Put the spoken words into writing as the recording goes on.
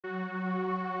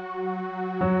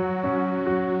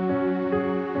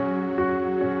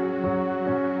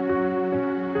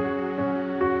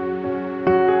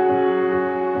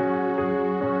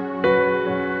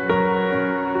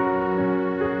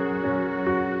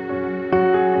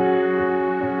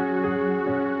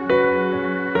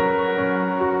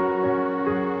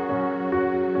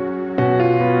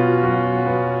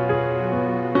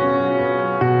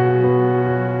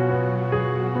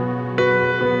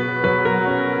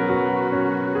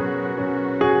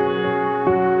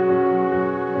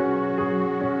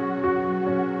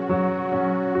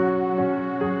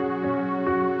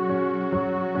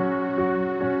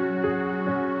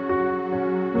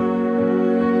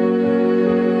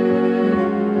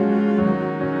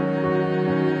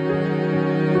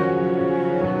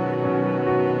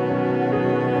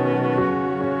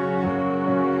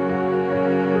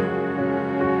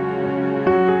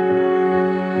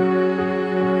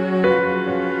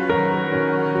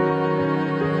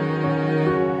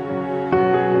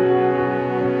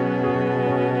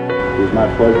is my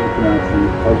pleasure to pronounce you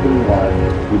husband and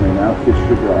wife. You may now kiss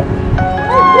your bride.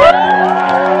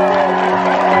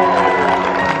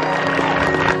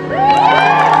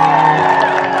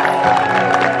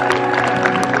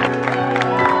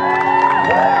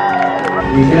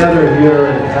 We gather here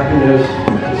in happiness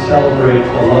to celebrate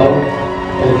the love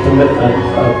and commitment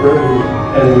of Britton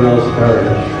and Will's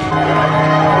heritage.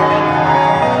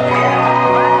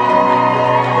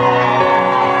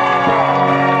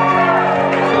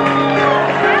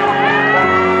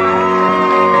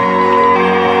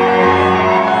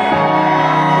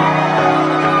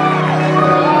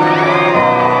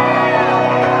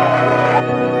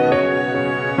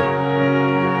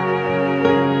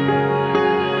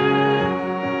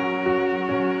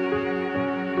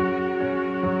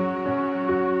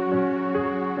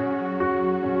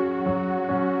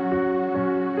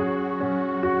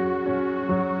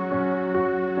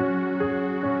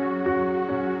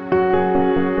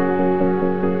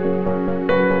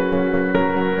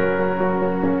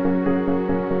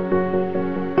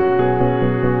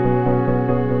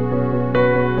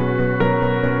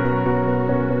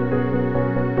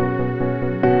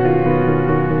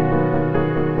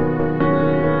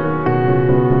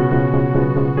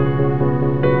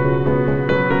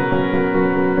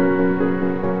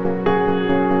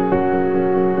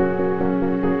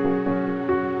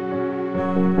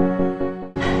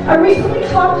 I recently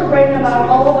talked to Britton about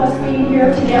all of us being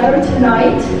here together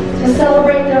tonight to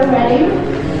celebrate their wedding,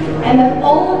 and that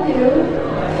all of you,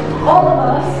 all of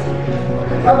us,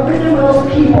 are Britton and Will's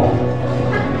people.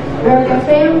 They're their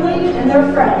family and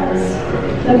their friends,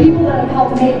 the people that have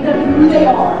helped make them who they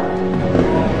are,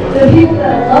 the people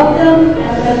that love them and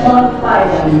have been loved by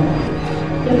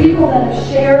them, the people that have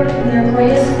shared in their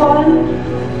greatest fun,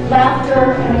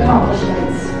 laughter, and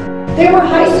accomplishments. They were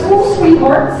high school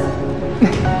sweethearts.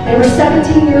 They were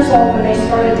 17 years old when they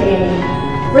started dating.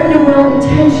 Britton and Will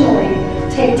intentionally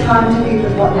take time to be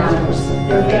with what matters,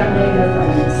 their family and their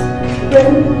friends.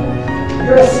 Britton,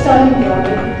 you're a stunning woman,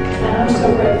 and I'm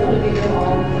so grateful to be your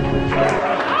mom.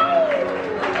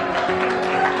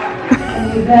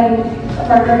 And you've been a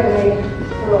partner to me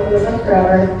for what feels like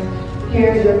forever.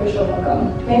 Here's your official welcome.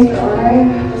 Thanks for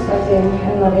honoring, respecting,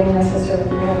 and loving my sister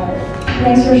with your heart.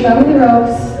 Thanks for showing me the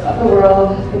ropes of the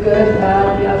world, the good, the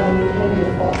bad, the ugly, and the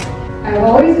beautiful. I have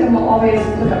always and will always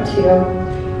look up to you.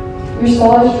 Your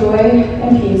soul is joy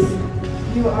and peace.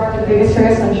 You are the biggest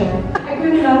ray of sunshine. I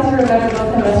couldn't have asked for a better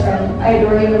love than best friend. I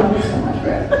adore you and love you so much,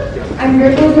 Britt. I'm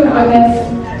grateful to have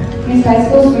witnessed these high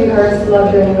school sweethearts'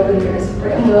 love journey over the years.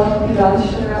 Britt and Will, you balance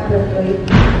each other out perfectly.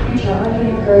 You challenge and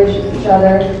encourage each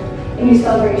other, and you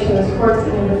celebrate each other's quirks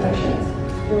and imperfections.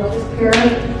 Your love is pure,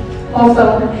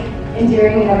 wholesome,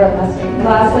 endearing, and everlasting. And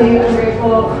lastly, I'm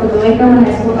grateful for the Lake Norman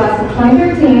High School class of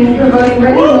 2013 for voting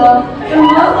Britton and Will the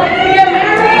most likely to get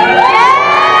married.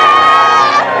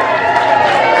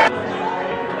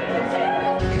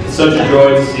 It's such a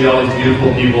joy to see all these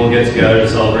beautiful people get together to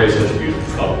celebrate such a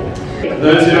beautiful couple. For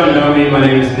those who don't know me, my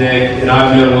name is Nick, and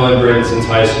I've known Will and Britton since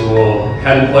high school.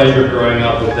 Had the pleasure of growing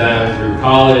up with them through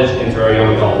college into our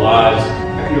young adult lives.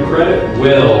 I can credit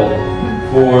Will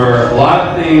for a lot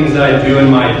of things that I do in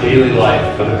my daily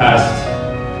life. For the past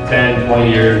 10, 20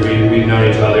 years, we've known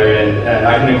each other, and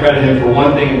I can credit him for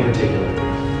one thing in particular.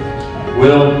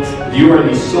 Will, you are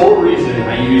the sole reason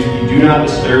I use the Do Not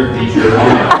Disturb feature on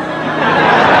my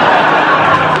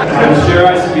I'm sure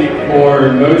I speak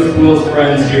for most Will's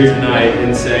friends here tonight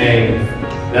in saying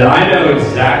that I know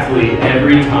exactly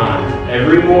every time,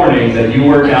 every morning that you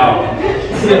work out,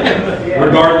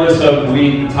 regardless of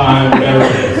week, time, whatever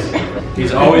it is.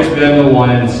 He's always been the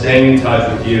one staying in touch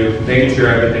with you, making sure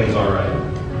everything's all right.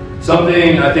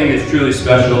 Something I think is truly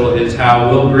special is how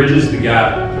Will bridges the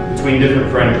gap between different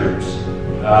friend groups.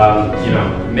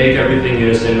 Make everything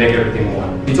unison, make everything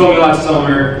one. He told me last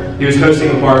summer he was hosting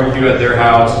a barbecue at their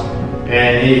house,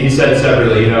 and he said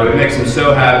separately, it makes him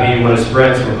so happy when his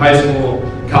friends from high school,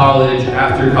 college,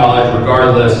 after college,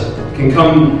 regardless, can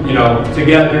come,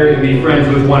 together and be friends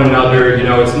with one another.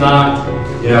 It's not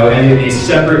any of these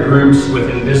separate groups with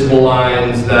invisible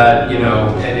lines that,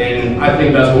 and I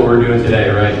think that's what we're doing today,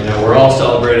 right? We're all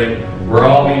celebrating, we're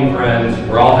all being friends,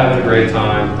 we're all having a great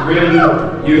time. Britton,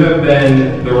 you have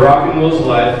been the rock in Will's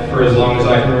life for as long as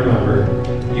I can remember.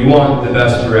 You want the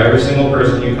best for every single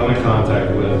person you come in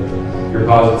contact with. Your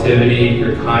positivity,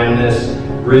 your kindness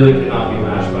really cannot be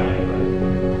matched by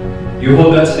anybody. You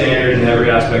hold that standard in every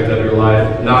aspect of your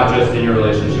life, not just in your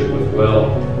relationship with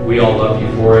Will. We all love you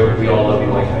for it. We all love you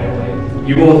like family.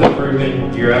 You both have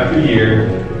proven year after year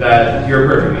that you're a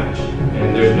perfect match,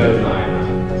 and there's no denying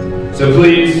that. So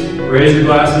please, raise your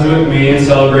glasses with me in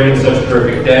celebrating such a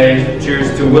perfect day.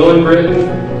 Cheers to Will and Britton,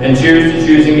 and cheers to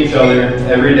choosing each other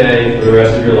every day for the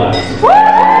rest of your lives.